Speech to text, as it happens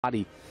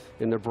body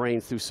in their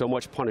brain through so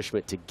much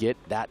punishment to get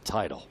that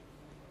title.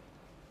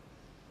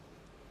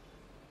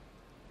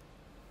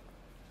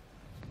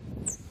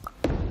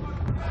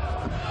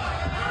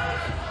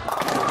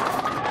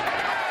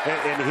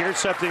 And here's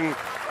something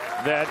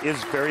that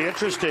is very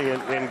interesting,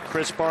 and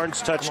Chris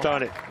Barnes touched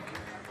on it.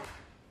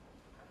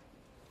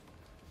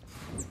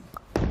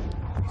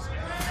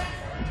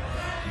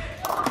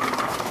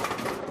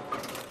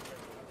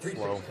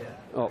 Whoa.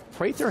 Oh,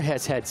 Prather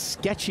has had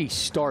sketchy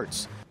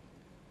starts.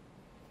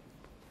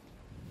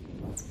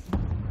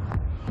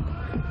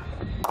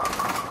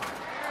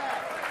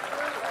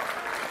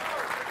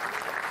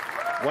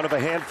 One of a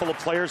handful of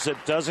players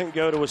that doesn't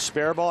go to a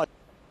spare ball.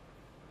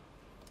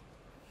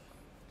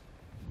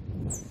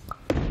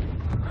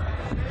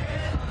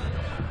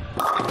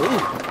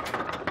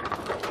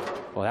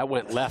 Well, that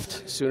went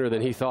left sooner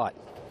than he thought.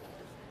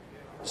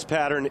 This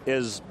pattern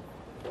is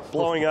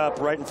blowing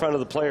up right in front of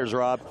the players,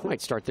 Rob. Might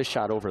start this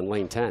shot over in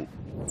lane 10.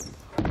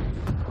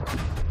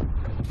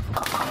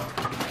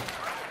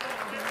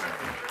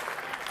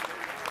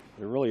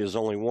 There really is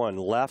only one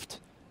left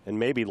and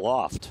maybe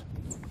loft.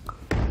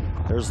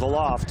 There's the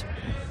loft.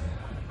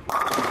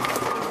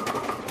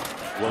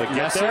 Will it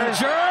get there?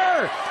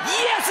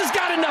 Yes, it's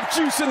got enough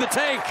juice in the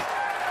tank.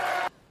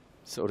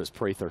 So does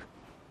Prather.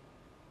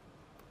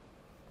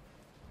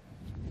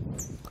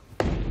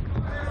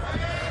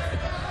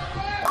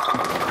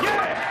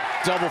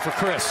 Double for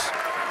Kris.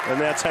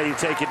 And that's how you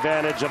take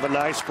advantage of a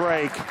nice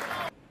break.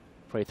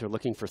 Prather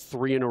looking for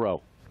 3 in a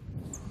row.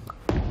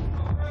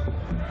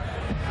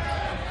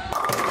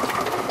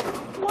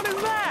 What is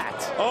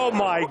that? Oh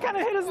my. What kind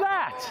of hit is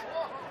that?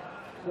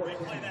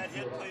 Replay that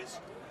hit, please.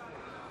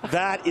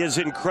 That is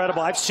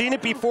incredible. I've seen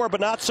it before,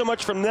 but not so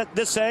much from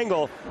this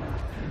angle.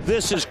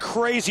 This is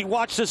crazy.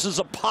 Watch, this is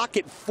a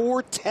pocket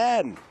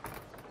 410.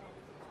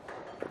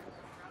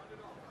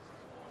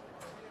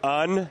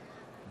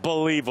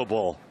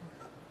 Unbelievable.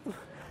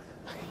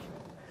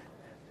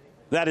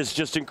 That is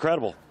just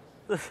incredible.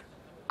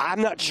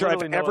 I'm not sure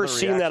I've ever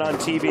seen that on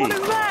TV. What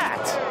is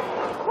that?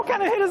 What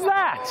kind of hit is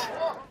that?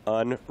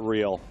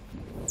 Unreal.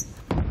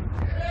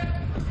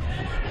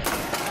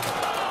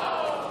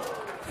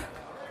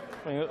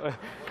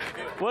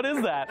 What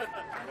is that?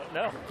 I don't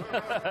know.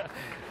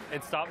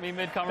 It stopped me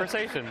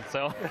mid-conversation,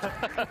 so.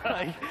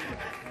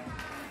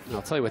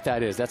 I'll tell you what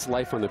that is. That's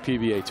life on the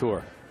PBA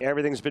Tour.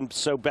 Everything's been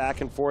so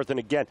back and forth, and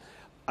again,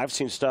 I've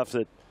seen stuff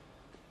that,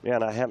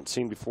 man, I haven't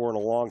seen before in a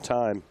long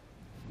time.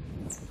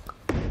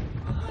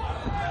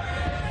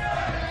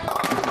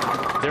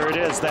 There it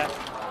is, that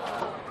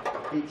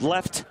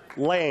left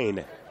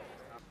lane.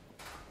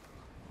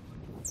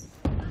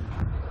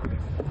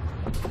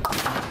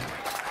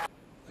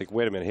 Like,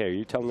 wait a minute, hey, are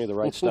you telling me the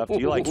right stuff? Do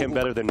you like him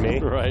better than me?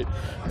 Right.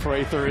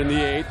 Prather in the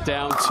 8th,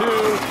 down 2.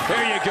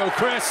 There you go,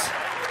 Kris.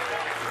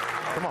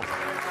 Come on.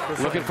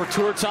 Looking for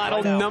tour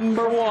title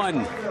number 1.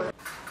 Right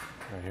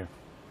here.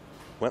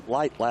 Went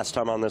light last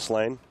time on this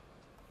lane.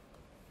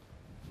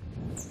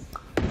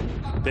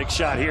 Big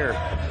shot here.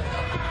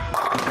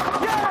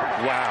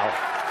 Yeah! Wow.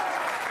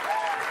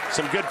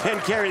 Some good pin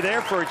carry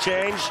there for a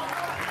change.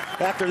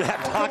 After that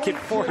pocket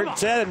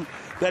 410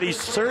 that he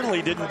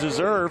certainly didn't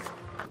deserve.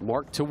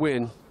 Mark to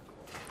win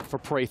for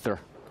Prather.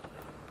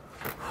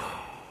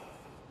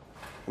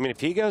 I mean, if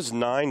he goes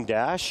 9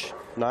 dash,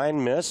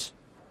 9 miss,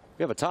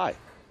 we have a tie.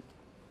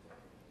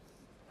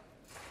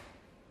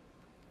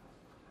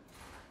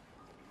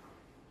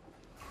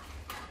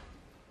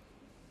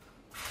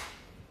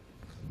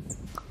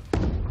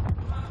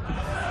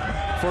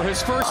 For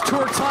his first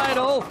tour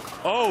title.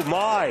 Oh,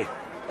 my.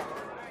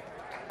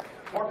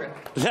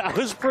 That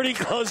was pretty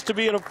close to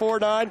being a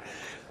 4-9.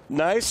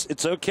 Nice.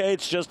 It's okay.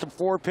 It's just a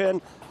 4-pin.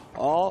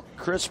 All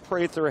Kris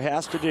Prather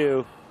has to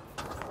do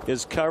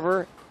is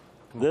cover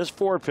this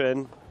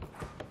 4-pin,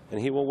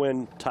 and he will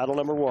win title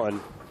number 1.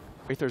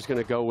 Prather's going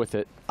to go with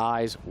it,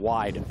 eyes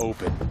wide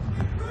open.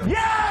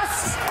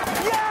 Yes!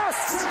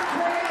 Yes!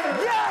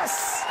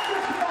 Yes!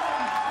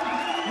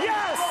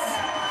 Yes!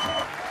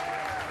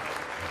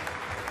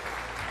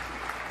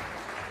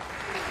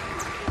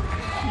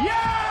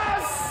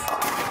 Yes!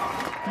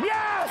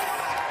 Yes!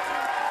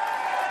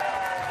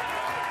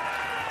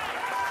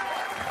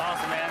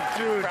 Awesome, man.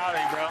 Dude. Proud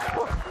of you,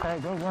 bro. Hey,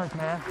 good work,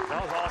 man.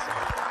 That was awesome.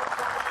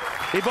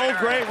 He bowled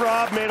great,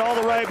 Rob. Made all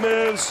the right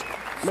moves,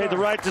 made the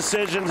right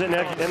decisions, and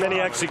then he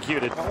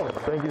executed.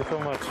 Thank you so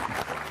much.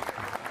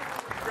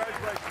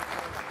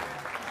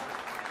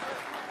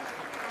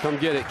 Come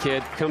get it,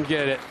 kid. Come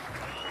get it.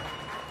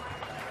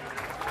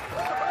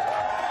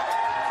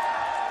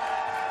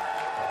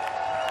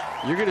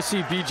 You're going to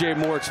see BJ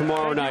Moore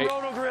tomorrow night. Thank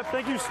you, Roto Grip.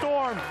 Thank you,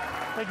 Storm.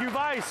 Thank you,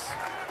 Vice.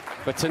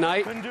 But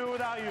tonight, Couldn't do it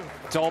without you.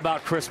 it's all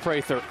about Kris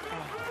Prather.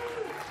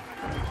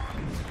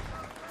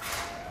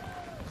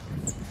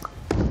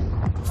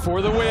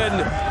 For the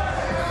win.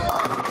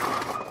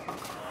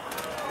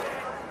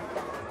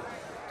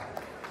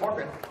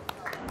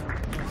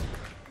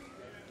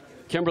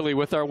 Kimberly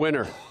with our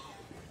winner.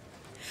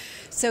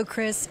 So,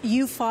 Kris,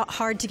 you fought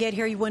hard to get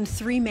here. You won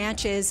 3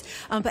 matches.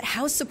 But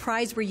how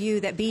surprised were you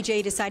that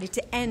BJ decided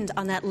to end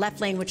on that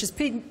left lane, which has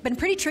been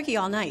pretty tricky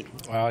all night?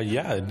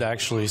 Yeah, it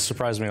actually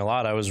surprised me a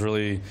lot. I was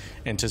really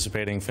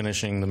anticipating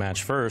finishing the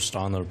match first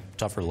on the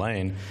tougher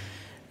lane.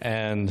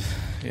 And,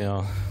 you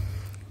know,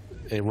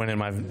 it went in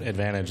my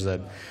advantage that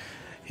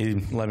he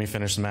let me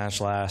finish the match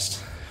last.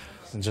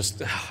 And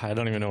just, I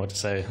don't even know what to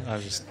say.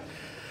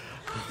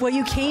 Well,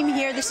 you came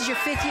here. This is your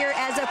 5th year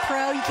as a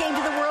pro. You came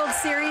to the World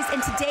Series,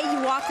 and today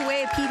you walk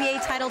away a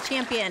PBA title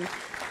champion.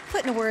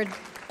 Put in a word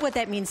what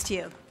that means to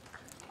you.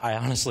 I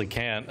honestly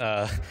can't.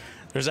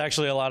 There's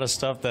actually a lot of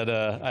stuff that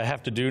I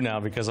have to do now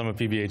because I'm a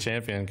PBA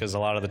champion, because a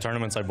lot of the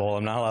tournaments I bowl,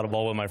 I'm not allowed to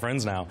bowl with my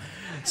friends now.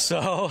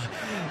 So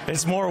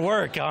it's more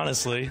work,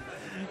 honestly.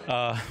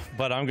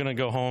 But I'm going to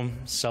go home,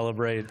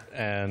 celebrate,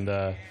 and,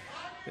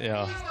 you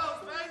know.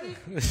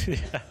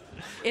 Yeah.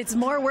 It's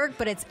more work,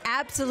 but it's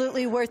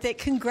absolutely worth it.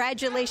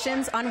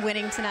 Congratulations on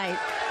winning tonight.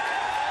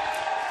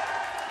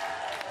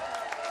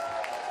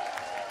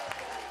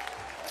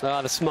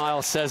 The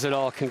smile says it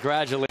all.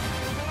 Congratulations.